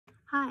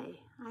Hi,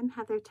 I'm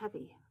Heather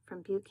Tevy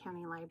from Butte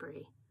County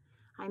Library.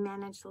 I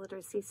manage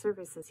literacy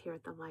services here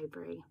at the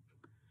library.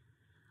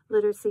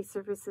 Literacy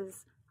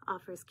Services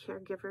offers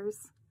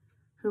caregivers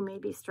who may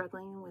be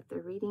struggling with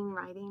their reading,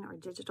 writing, or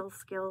digital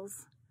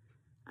skills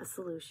a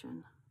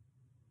solution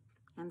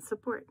and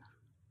support.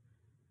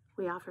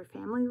 We offer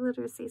family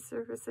literacy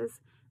services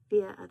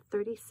via a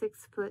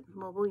 36-foot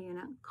mobile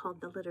unit called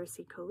the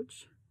Literacy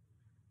Coach,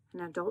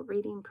 an adult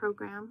reading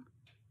program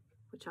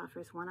which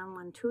offers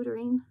one-on-one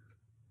tutoring,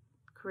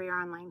 Career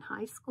Online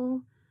High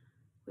School,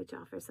 which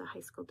offers a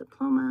high school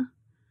diploma,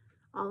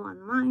 all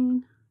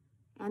online,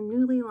 and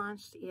newly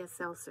launched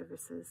ESL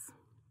services.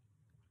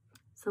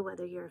 So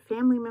whether you're a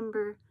family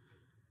member,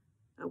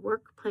 a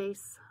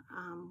workplace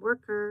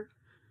worker,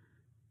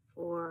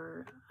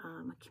 or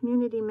a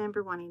community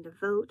member wanting to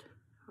vote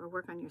or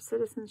work on your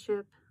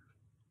citizenship,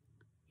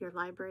 your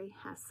library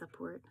has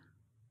support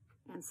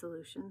and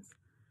solutions.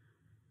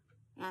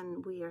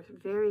 And we are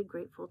very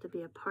grateful to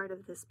be a part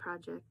of this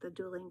project, the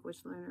Dual Language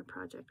Learner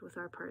Project, with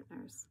our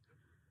partners.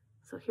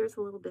 So here's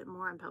a little bit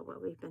more about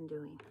what we've been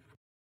doing.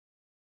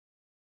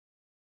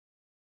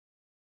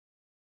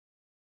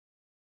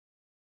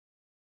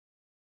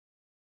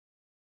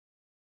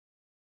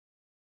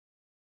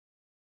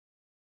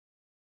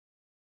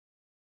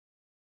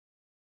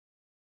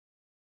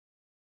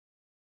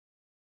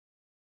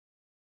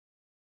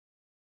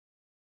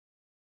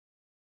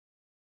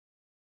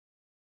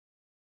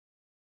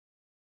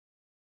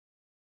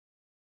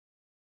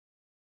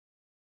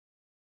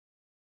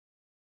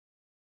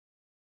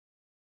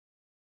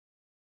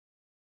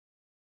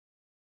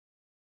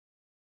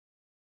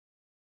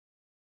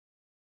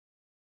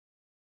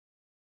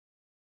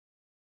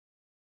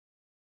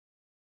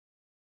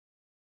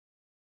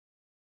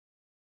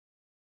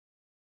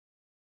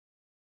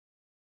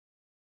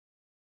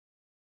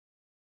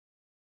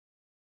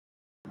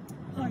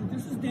 Hi,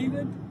 this is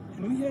David,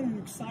 and we had an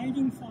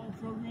exciting fall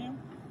program.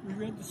 We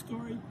read the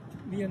story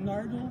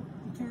Leonardo,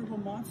 the Terrible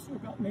Monster,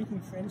 about making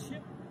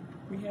friendship.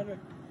 We had a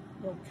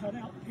little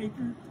cutout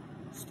paper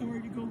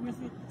story to go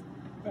with it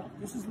about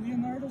this is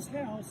Leonardo's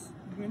house,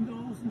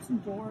 windows and some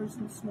doors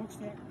and a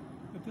smokestack,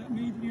 but that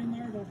made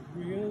Leonardo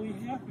really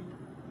happy,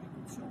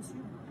 like it shows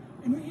here.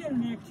 And we had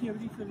an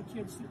activity for the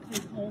kids to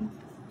take home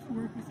to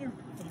work with their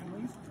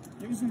families.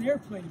 There was an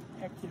airplane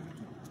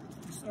activity.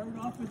 We started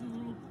off with a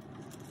little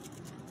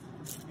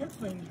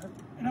airplane there,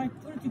 and I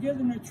put it together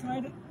and I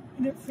tried it,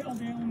 and it fell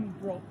down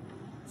and broke.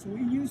 So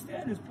we used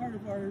that as part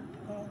of our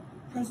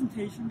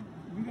presentation.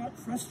 We got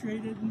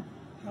frustrated and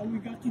how we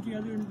got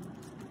together, and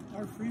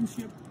our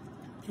friendship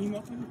came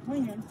up with a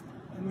plan,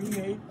 and we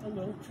made a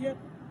little kit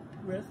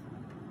with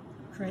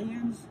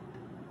crayons,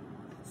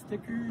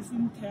 stickers,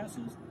 and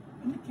tassels,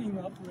 and it came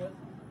up with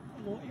a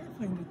little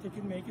airplane that they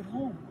could make at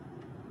home.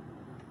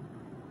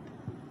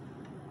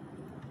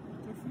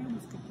 That their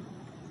families could do.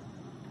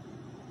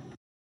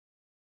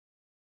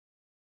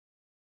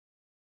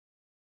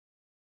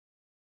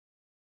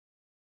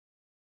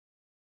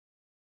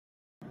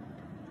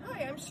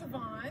 Hi, I'm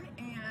Siobhan,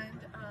 and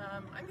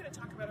I'm going to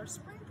talk about our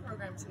spring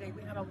program today.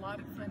 We had a lot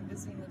of fun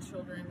visiting the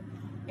children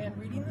and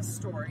reading the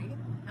story,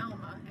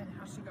 Alma, and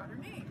how she got her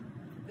name.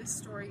 This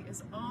story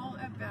is all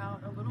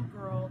about a little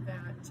girl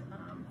that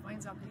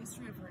finds out the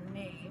history of her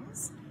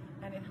names,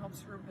 and it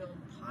helps her build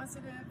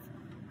positive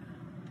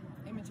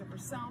image of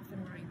herself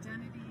and her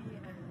identity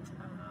and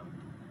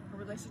her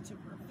relationship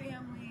with her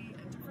family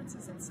and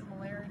differences and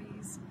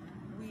similarities.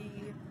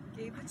 We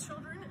gave the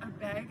children a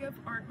bag of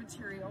art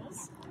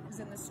materials, because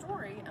in the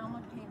story,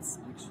 Alma paints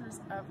pictures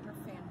of her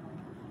family.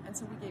 And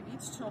so we gave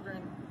each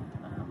children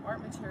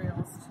art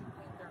materials to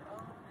paint their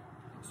own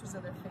pictures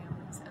of their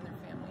families and their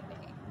family name.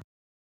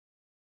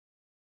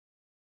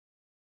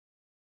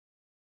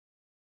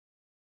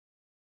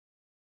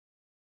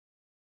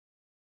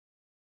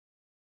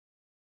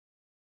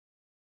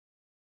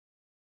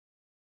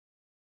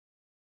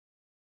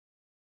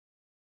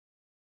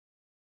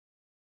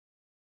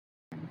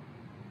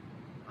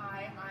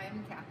 Hi,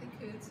 I'm Kathy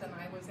Coots, and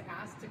I was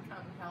asked to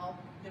come help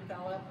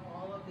develop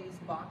all of these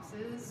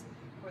boxes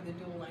for the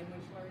Dual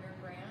Language Learner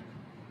Grant.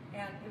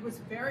 And it was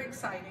very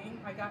exciting.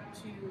 I got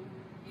to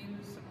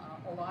use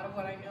a lot of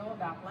what I know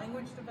about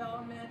language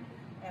development,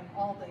 and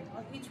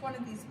each one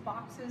of these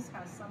boxes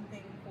has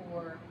something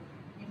for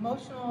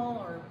emotional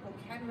or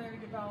vocabulary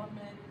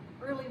development,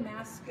 early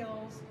math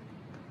skills.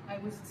 I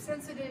was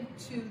sensitive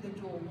to the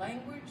dual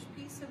language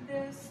piece of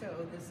this,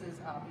 so this is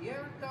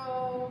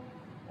abierto,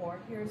 or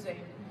here's a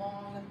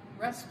long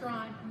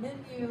restaurant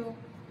menu.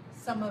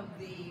 Some of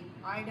the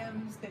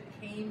items that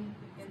came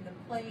in the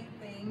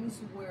playthings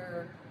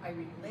where I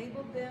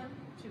relabeled them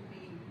to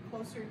be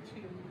closer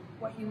to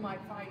what you might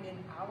find in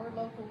our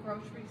local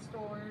grocery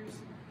stores.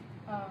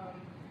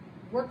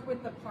 Worked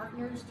with the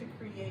partners to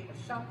create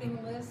a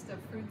shopping list of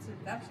fruits and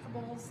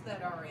vegetables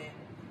that are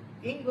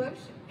in English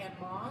and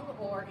Hmong,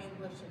 or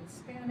English and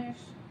Spanish.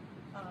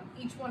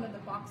 Each one of the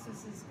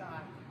boxes has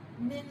got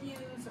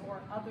menus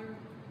or other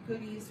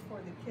goodies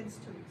for the kids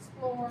to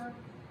explore.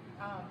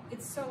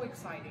 It's so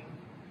exciting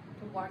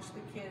to watch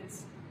the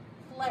kids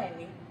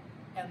play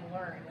and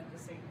learn at the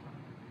same time.